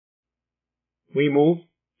we move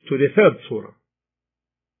to the third surah,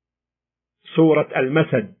 Surah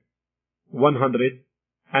Al-Masad,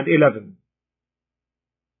 111.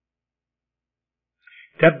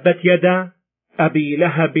 تبت يدا أبي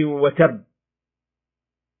لهب وتب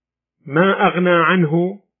ما أغنى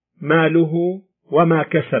عنه ماله وما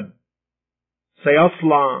كسب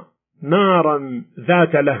سيصلى نارا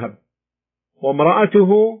ذات لهب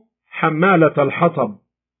وامرأته حمالة الحطب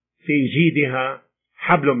في جيدها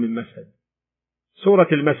حبل من مسد.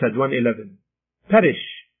 Surah Al-Masad 111.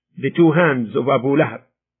 Perish the two hands of Abu Lahab.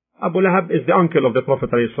 Abu Lahab is the uncle of the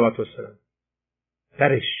Prophet ﷺ.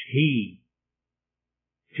 Perish he,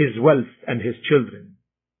 his wealth and his children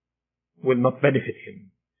will not benefit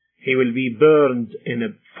him. He will be burned in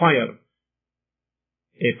a fire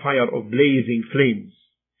of blazing flames.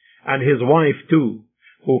 And his wife too,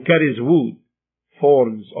 who carries wood,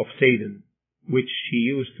 thorns of Satan, which she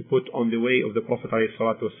used to put on the way of the Prophet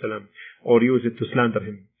ﷺ, or use it to slander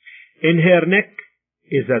him. In her neck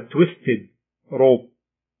is a twisted rope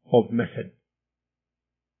of masad.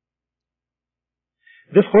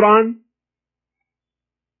 This Quran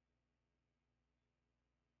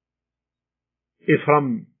is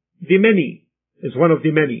from the many, is one of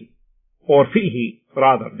the many, or fihi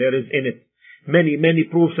rather, there is in it many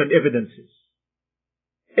proofs and evidences,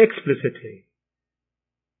 explicitly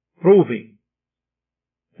proving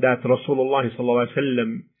that Rasulullah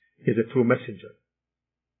ﷺ is a true messenger.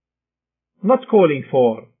 Not calling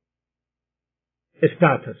for a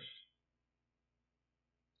status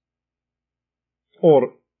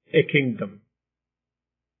or a kingdom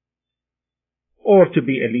or to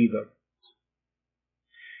be a leader.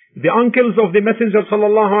 The uncles of the Messenger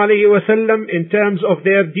ﷺ, in terms of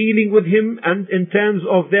their dealing with him and in terms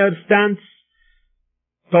of their stance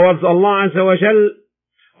towards Allah Azza wa Jal,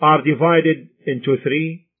 are divided into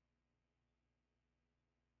three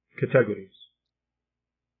categories.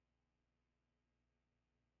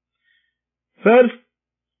 First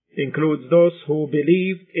includes those who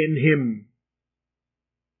believed in him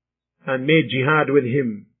and made jihad with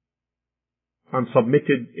him and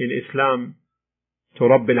submitted in Islam to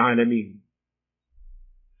Rabbil Alameen.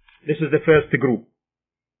 This is the first group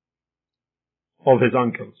of his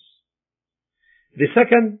uncles. The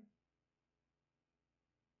second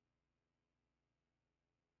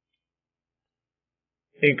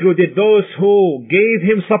included those who gave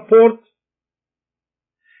him support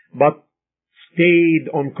but stayed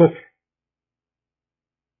on kufr.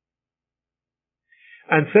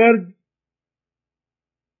 And third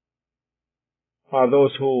are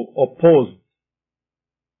those who opposed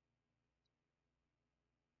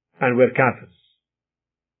and were kafirs.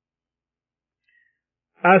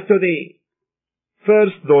 As to the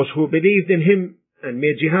first, those who believed in him and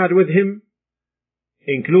made jihad with him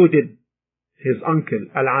included his uncle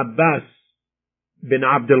Al-Abbas bin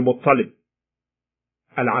Abd al-Muttalib,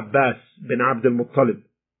 Al-Abbas bin Abd al-Muttalib,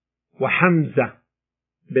 wa Hamza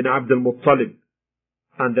bin Abd al-Muttalib,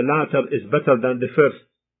 and the latter is better than the first,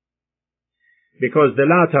 because the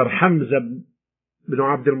latter, Hamza bin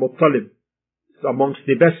Abd al-Muttalib, is amongst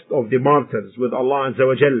the best of the martyrs with Allah Azza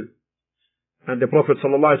wa Jal, and the Prophet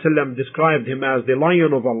ﷺ described him as the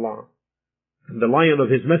lion of Allah and the lion of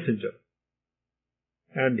his messenger,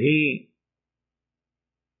 and he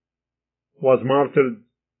was martyred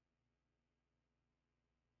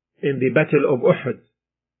in the Battle of Uhud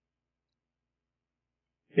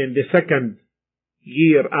in the second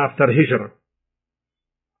year after Hijrah.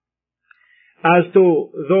 As to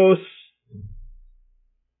those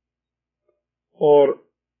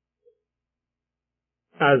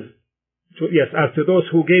as to those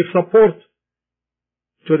who gave support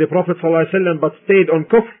to the Prophet ﷺ but stayed on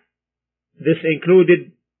kufr, this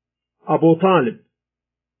included Abu Talib,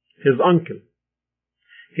 his uncle.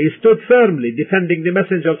 He stood firmly defending the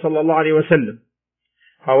Messenger ﷺ.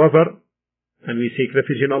 However, and we seek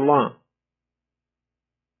refuge in Allah,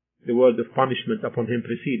 the word of punishment upon him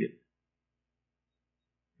preceded,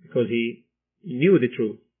 because he knew the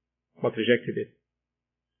truth but rejected it.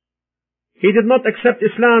 He did not accept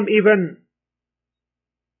Islam even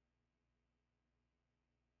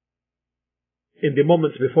in the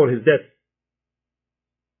moments before his death,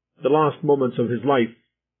 the last moments of his life.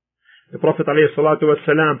 The Prophet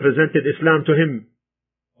ﷺ presented Islam to him,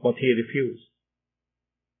 but he refused.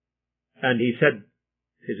 And he said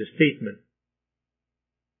his statement,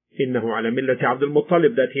 إِنَّهُ عَلَى مِلَّةِ عَبْدِ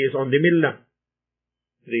الْمُطَّلِبِ, that he is on the millah,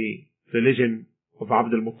 the religion of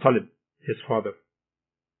Abd al-Muttalib, his father.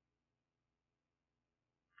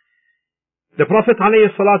 The Prophet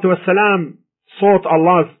ﷺ sought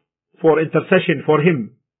Allah for intercession for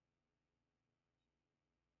him,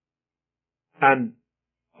 and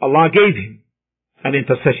Allah gave him an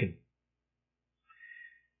intercession.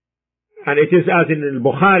 And it is as in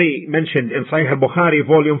al-Bukhari mentioned in Sahih al-Bukhari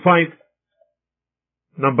volume 5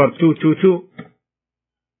 number 222,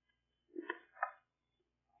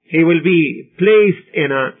 he will be placed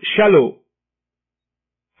in a shallow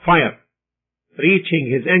fire reaching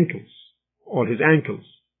his ankles,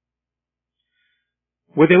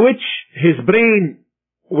 with which his brain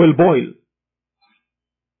will boil.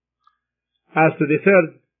 As to the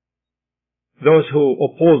third, those who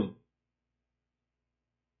oppose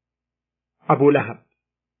Abu Lahab,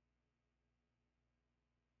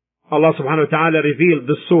 Allah subhanahu wa ta'ala revealed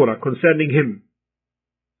this surah concerning him,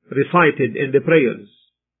 recited in the prayers,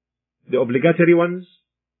 the obligatory ones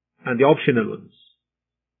and the optional ones,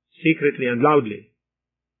 secretly and loudly,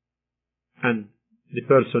 and the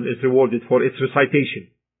person is rewarded for its recitation.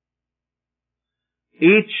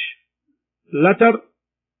 Each letter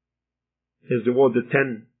is rewarded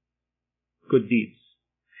 10 good deeds.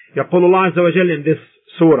 يقول الله عز وجل in this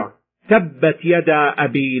surah, تبت يدا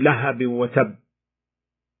أبي لهب وتب.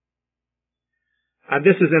 And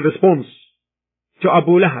this is in response to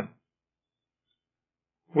Abu Lahab.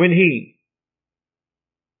 When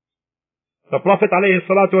the Prophet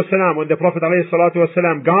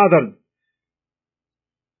ﷺ gathered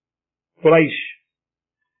Quraysh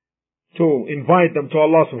to invite them to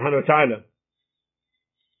Allah subhanahu wa ta'ala,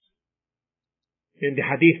 in the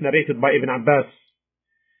hadith narrated by Ibn Abbas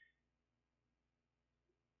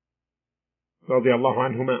radiallahu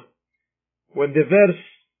anhuma, when the verse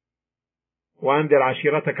وَأَنذِرْ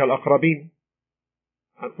عَشِيرَتَكَ الْأَقْرَبِينَ,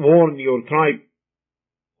 warn your tribe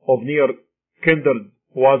of near kindred,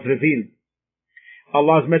 was revealed,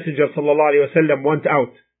 Allah's Messenger sallallahu alayhi wa sallam went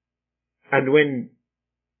out, and when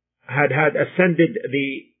had ascended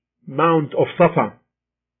the Mount of Safa,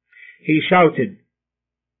 he shouted,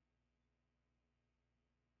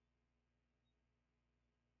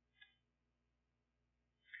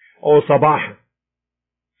 O Sabah.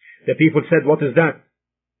 The people said, what is that?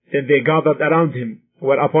 Then they gathered around him,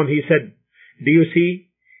 whereupon he said, do you see,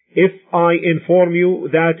 if I inform you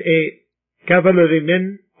that a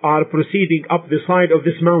cavalrymen are proceeding up the side of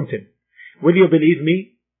this mountain, will you believe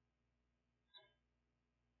me?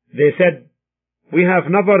 They said, we have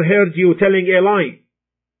never heard you telling a lie.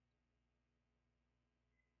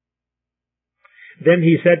 Then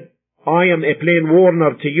he said, I am a plain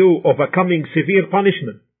warner to you of a coming severe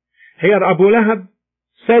punishment. Here Abu Lahab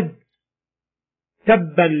said,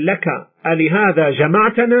 تَبًّا لَكَ أَلِهَذَا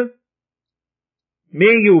جَمَعْتَنَا,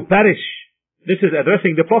 may you perish. This is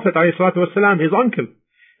addressing the Prophet ﷺ, his uncle,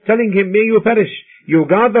 telling him, may you perish. You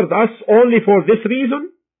gathered us only for this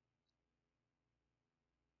reason?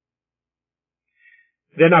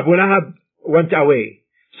 Then Abu Lahab went away.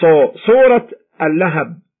 So Surah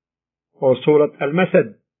Al-Lahab or Surah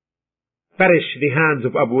Al-Masad, perish the hands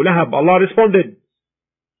of Abu Lahab. Allah responded,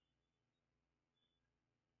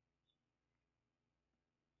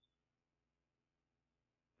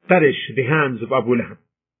 perish the hands of Abu Lahab.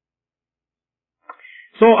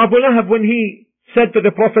 So Abu Lahab, when he said to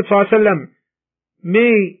the Prophet ﷺ,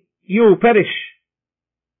 may you perish,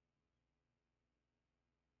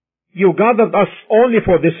 you gathered us only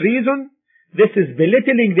for this reason, this is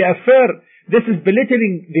belittling the affair, this is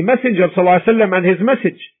belittling the Messenger ﷺ and his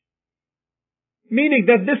message. Meaning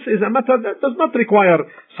that this is a matter that does not require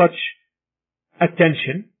such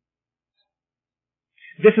attention.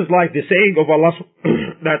 This is like the saying of Allah,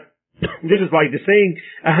 this is like the saying,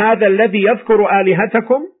 أَهَذَا الَّذِي يَذْكُرُ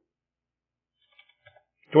آلِهَتَكُمْ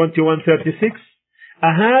 21:36.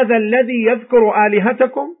 أَهَذَا الَّذِي يَذْكُرُ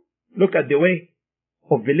آلِهَتَكُمْ. Look at the way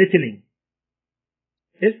of belittling.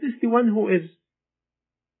 Is this the one who is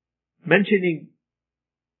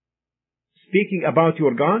speaking about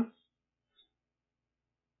your God?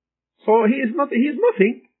 So he is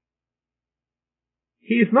nothing.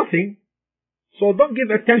 He is nothing. So don't give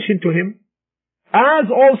attention to him. As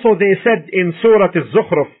also they said in Surah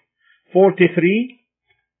Al-Zukhruf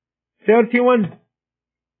 43:31,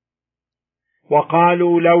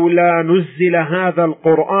 وَقَالُوا لَوْلَا نُزِّلَ هَذَا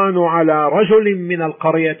الْقُرْآنُ عَلَى رَجُلٍ مِّنَ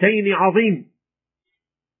الْقَرْيَتَيْنِ عَظِيمٍ.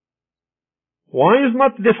 Why is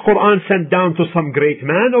not this Quran sent down to some great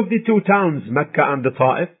man of the two towns, Mecca and the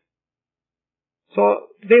Ta'if? So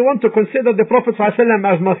they want to consider the Prophet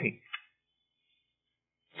ﷺ as nothing.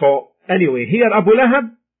 So anyway, here Abu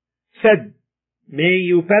Lahab said, may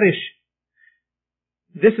you perish.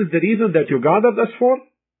 This is the reason that you gathered us for?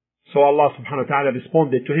 So Allah subhanahu wa ta'ala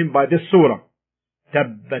responded to him by this surah.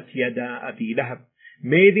 Tabbat yada Abi Lahab.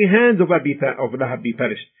 May the hand of Lahab be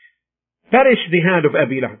perished. Perish the hand of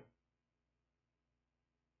Abi Lahab.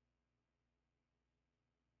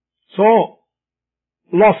 So,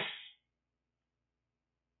 loss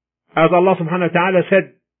As Allah subhanahu wa ta'ala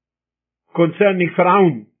said concerning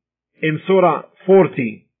Fir'aun in Surah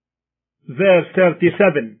 40, verse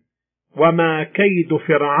 37, وَمَا كَيْدُ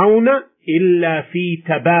فِرْعَوْنَ إِلَّا فِي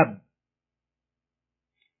تَبَابٍ.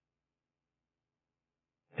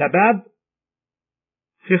 تباب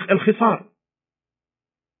في الخسار,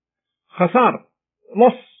 خسار,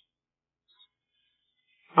 loss.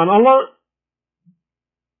 And Allah,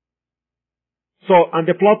 and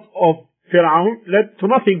the plot of Fir'aun led to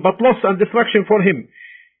nothing but loss and destruction for him.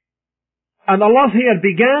 And Allah here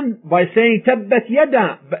began by saying Tabbat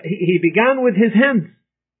yada. He began with his hands,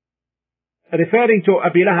 referring to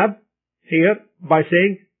Abi Lahab here by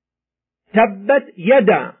saying Tabbat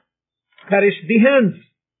yada, perished the hands.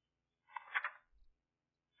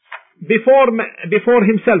 Before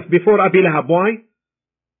himself, before Abi Lahab. Why?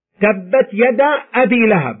 Tabbat yada Abi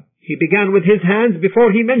Lahab. He began with his hands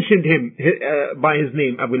before he mentioned him by his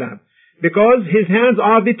name, Abu Lahab. Because his hands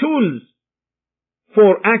are the tools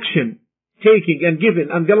for action, taking and giving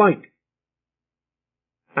and the like.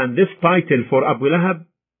 And this title for Abu Lahab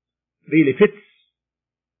really fits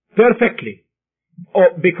perfectly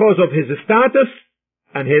because of his status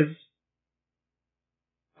and his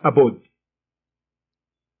abode.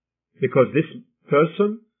 Because this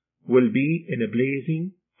person will be in a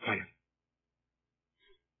blazing fire.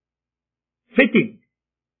 Fitting.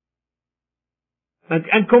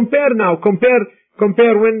 And compare now,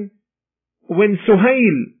 compare when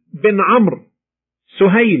Suhail bin Amr,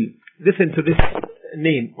 Suhail, listen to this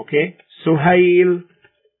name, okay? Suhail.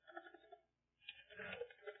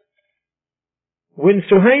 When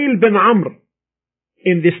Suhail bin Amr,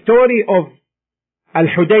 in the story of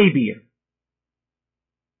Al-Hudaybiyah,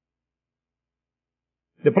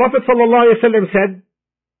 the Prophet ﷺ said,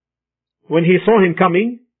 when he saw him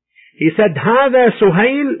coming, he said, هذا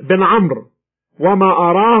سهيل بن عمرو وما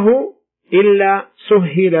أراه إلا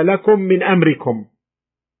سهل لكم من أمركم.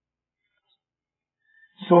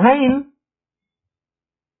 Suhail,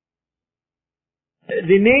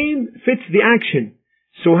 the name fits the action.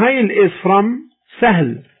 Suhail is from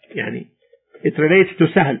Sahl, يعني it relates to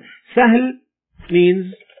Sahl. Sahl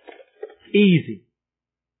means easy.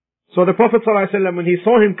 So the Prophet ﷺ, when he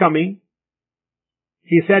saw him coming,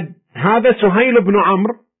 he said, هذا سهيل بن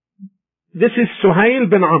عمرو. This is Suhail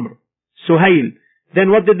bin Amr. Suhail.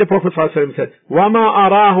 Then what did the Prophet ﷺ say? وَمَا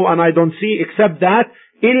أَرَاهُ, and I don't see except that,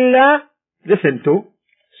 إِلَّا, listen to,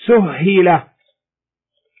 سُهِّلَ.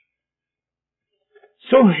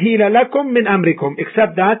 سُهِّلَ لَكُم مِّنْ أَمْرِكُم.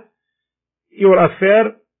 Except that your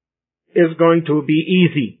affair is going to be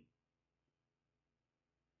easy.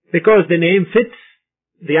 Because the name fits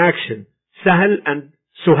the action. Sahl and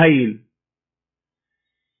Suhail.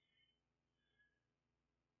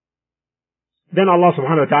 Then Allah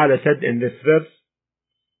subhanahu wa ta'ala said in this verse,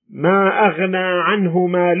 ما أغنى عنه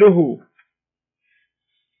ماله.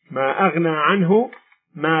 ما أغنى عنه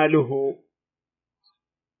ماله.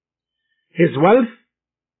 His wealth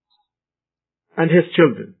and his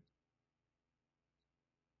children.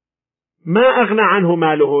 ما أغنى عنه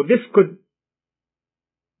ماله. This could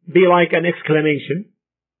be like an exclamation.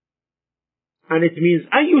 And it means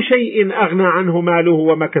أي شيء أغنى عنه ماله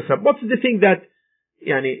وما كسب. What's the thing that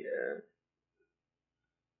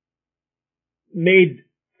made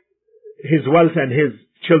his wealth and his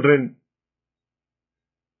children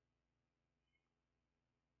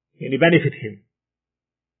benefit him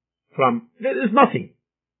from? There is nothing.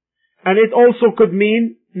 And it also could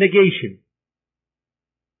mean negation.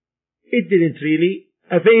 It didn't really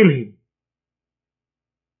avail him.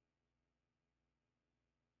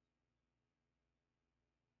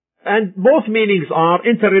 And both meanings are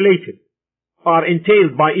interrelated, are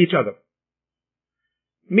entailed by each other.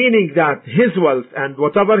 Meaning that his wealth and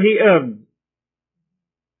whatever he earned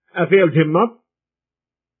availed him not.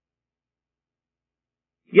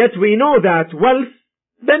 Yet we know that wealth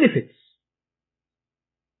benefits.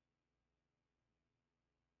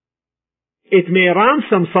 It may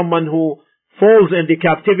ransom someone who falls in the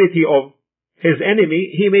captivity of his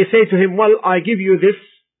enemy. He may say to him, well, I give you this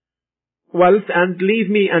wealth and leave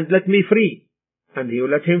me and let me free. And he will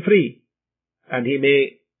let him free. And he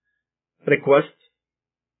may request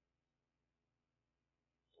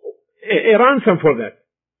a ransom for that.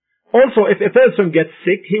 Also, if a person gets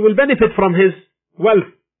sick, he will benefit from his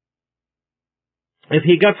wealth. If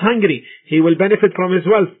he gets hungry, he will benefit from his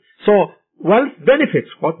wealth. So, wealth benefits.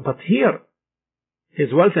 But here,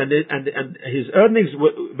 his wealth and his earnings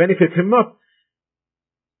will benefit him not.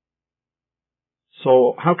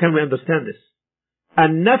 So, how can we understand this?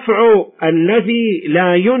 النفع الذي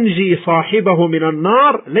لا ينجي صاحبه من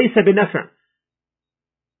النار ليس بنفع.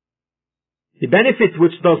 The benefit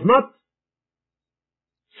which does not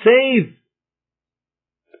save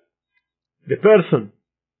the person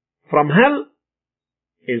from hell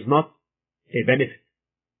is not a benefit.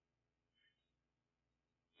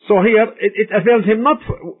 So here it avails him not,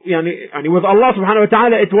 with Allah subhanahu wa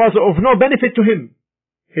ta'ala it was of no benefit to him,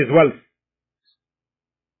 his wealth.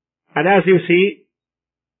 And as you see,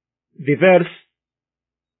 the verse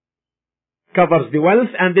covers the wealth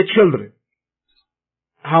and the children.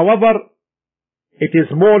 However, it is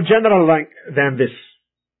more general than this.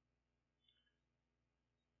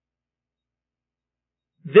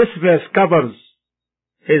 This verse covers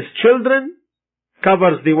his children,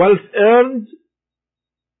 covers the wealth earned,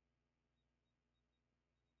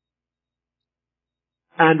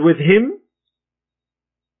 and with him,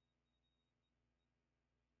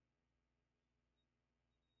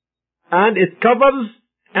 and it covers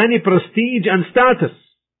any prestige and status.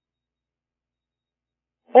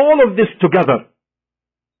 All of this together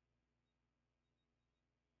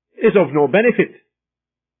is of no benefit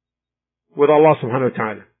with Allah subhanahu wa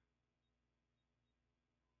ta'ala.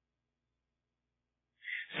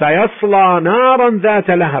 سيصلى نارا ذات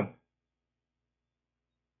لهب.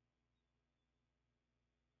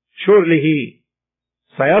 Surely he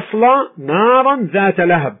سيصلى نارا ذات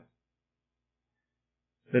لهب.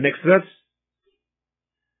 The next verse,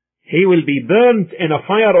 he will be burnt in a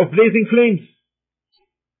fire of blazing flames.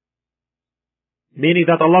 Meaning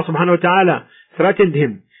that Allah subhanahu wa ta'ala threatened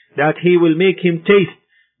him that he will make him taste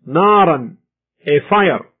naran, a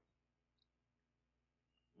fire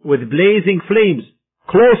with blazing flames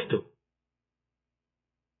close to.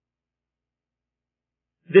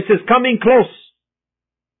 This is coming close.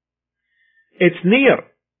 It's near.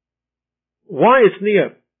 Why it's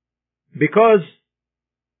near? Because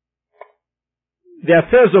the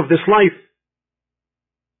affairs of this life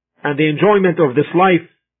and the enjoyment of this life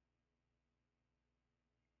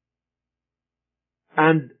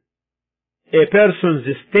and a person's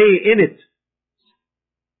stay in it,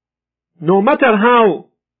 no matter how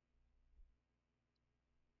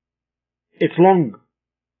it's long,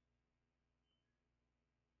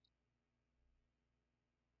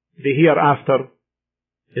 the hereafter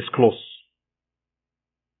is close.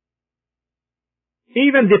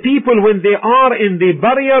 Even the people, when they are in the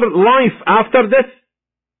barrier life after death,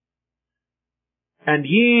 and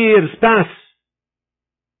years pass,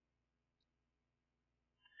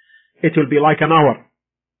 it will be like an hour.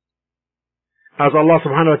 As Allah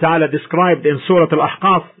subhanahu wa ta'ala described in Surah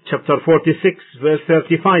Al-Ahqaf, chapter 46, verse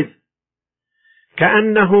 35,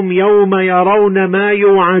 كأنهم يوم يرون ما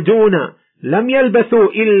يوعدون لم يلبثوا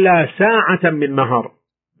إلا ساعة من نهار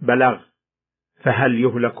بلاغ فهل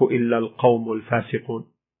يهلك إلا القوم الفاسقون.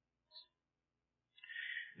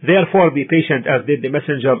 Therefore be patient as did the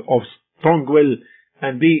messenger of strong will,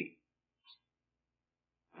 and be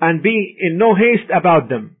in no haste about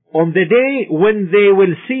them on the day when they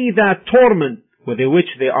will see that torment with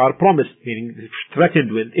which they are promised, meaning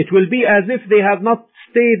threatened with. It will be as if they have not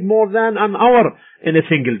stayed more than an hour in a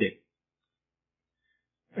single day.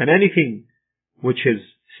 And anything which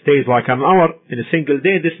stays like an hour in a single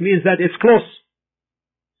day, this means that it's close.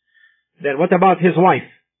 Then what about his wife?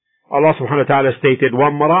 Allah subhanahu wa ta'ala stated,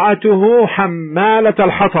 وَامْرَأَتُهُ حَمَّالَةَ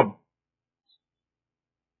الْحَطَبِ.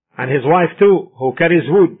 And his wife too, who carries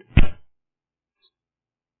wood.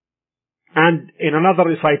 And in another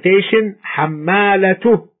recitation,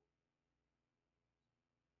 حَمَّالَةُ.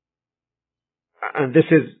 And this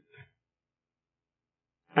is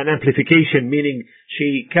an amplification, meaning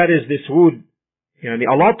she carries this wood,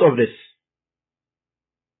 a lot of this.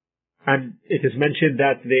 And it is mentioned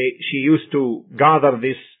that she used to gather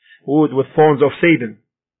this wood with thorns of Satan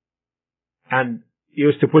and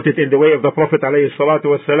used to put it in the way of the Prophet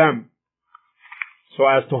ﷺ so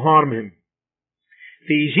as to harm him.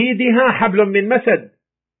 في جيدها حبل من مسد.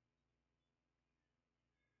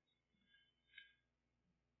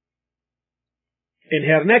 In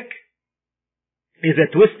her neck is a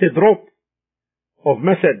twisted rope of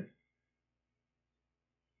masad.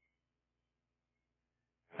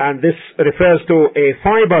 And this refers to a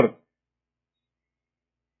fiber,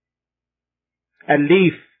 a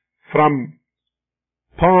leaf from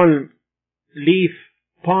palm leaf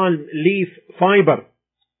fiber.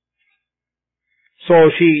 So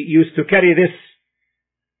she used to carry this,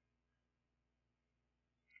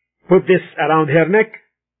 put this around her neck,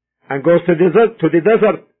 and goes to the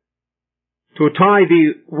desert to tie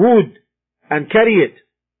the wood and carry it,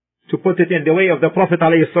 to put it in the way of the Prophet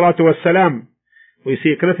ﷺ. We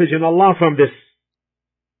seek refuge in Allah from this.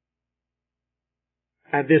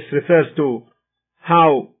 And this refers to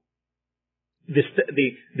how the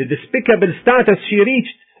despicable status she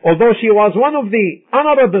reached, although she was one of the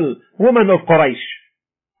honorable women of Quraysh.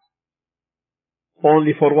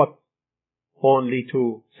 Only for what? Only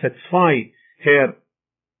to satisfy her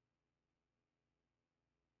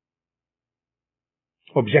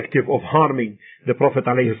objective of harming the Prophet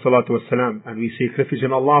ﷺ. And we seek refuge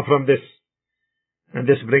in Allah from this. And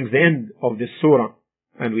this brings the end of this surah.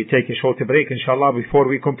 And we take a short break, inshallah, before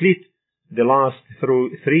we complete the last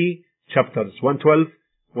three chapters, 112,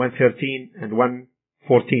 113, and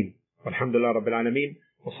 114. Alhamdulillah Rabbil Alameen.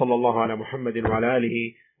 Wa sallallahu ala Muhammadin wa ala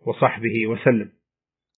alihi wa sahbihi wa sallam.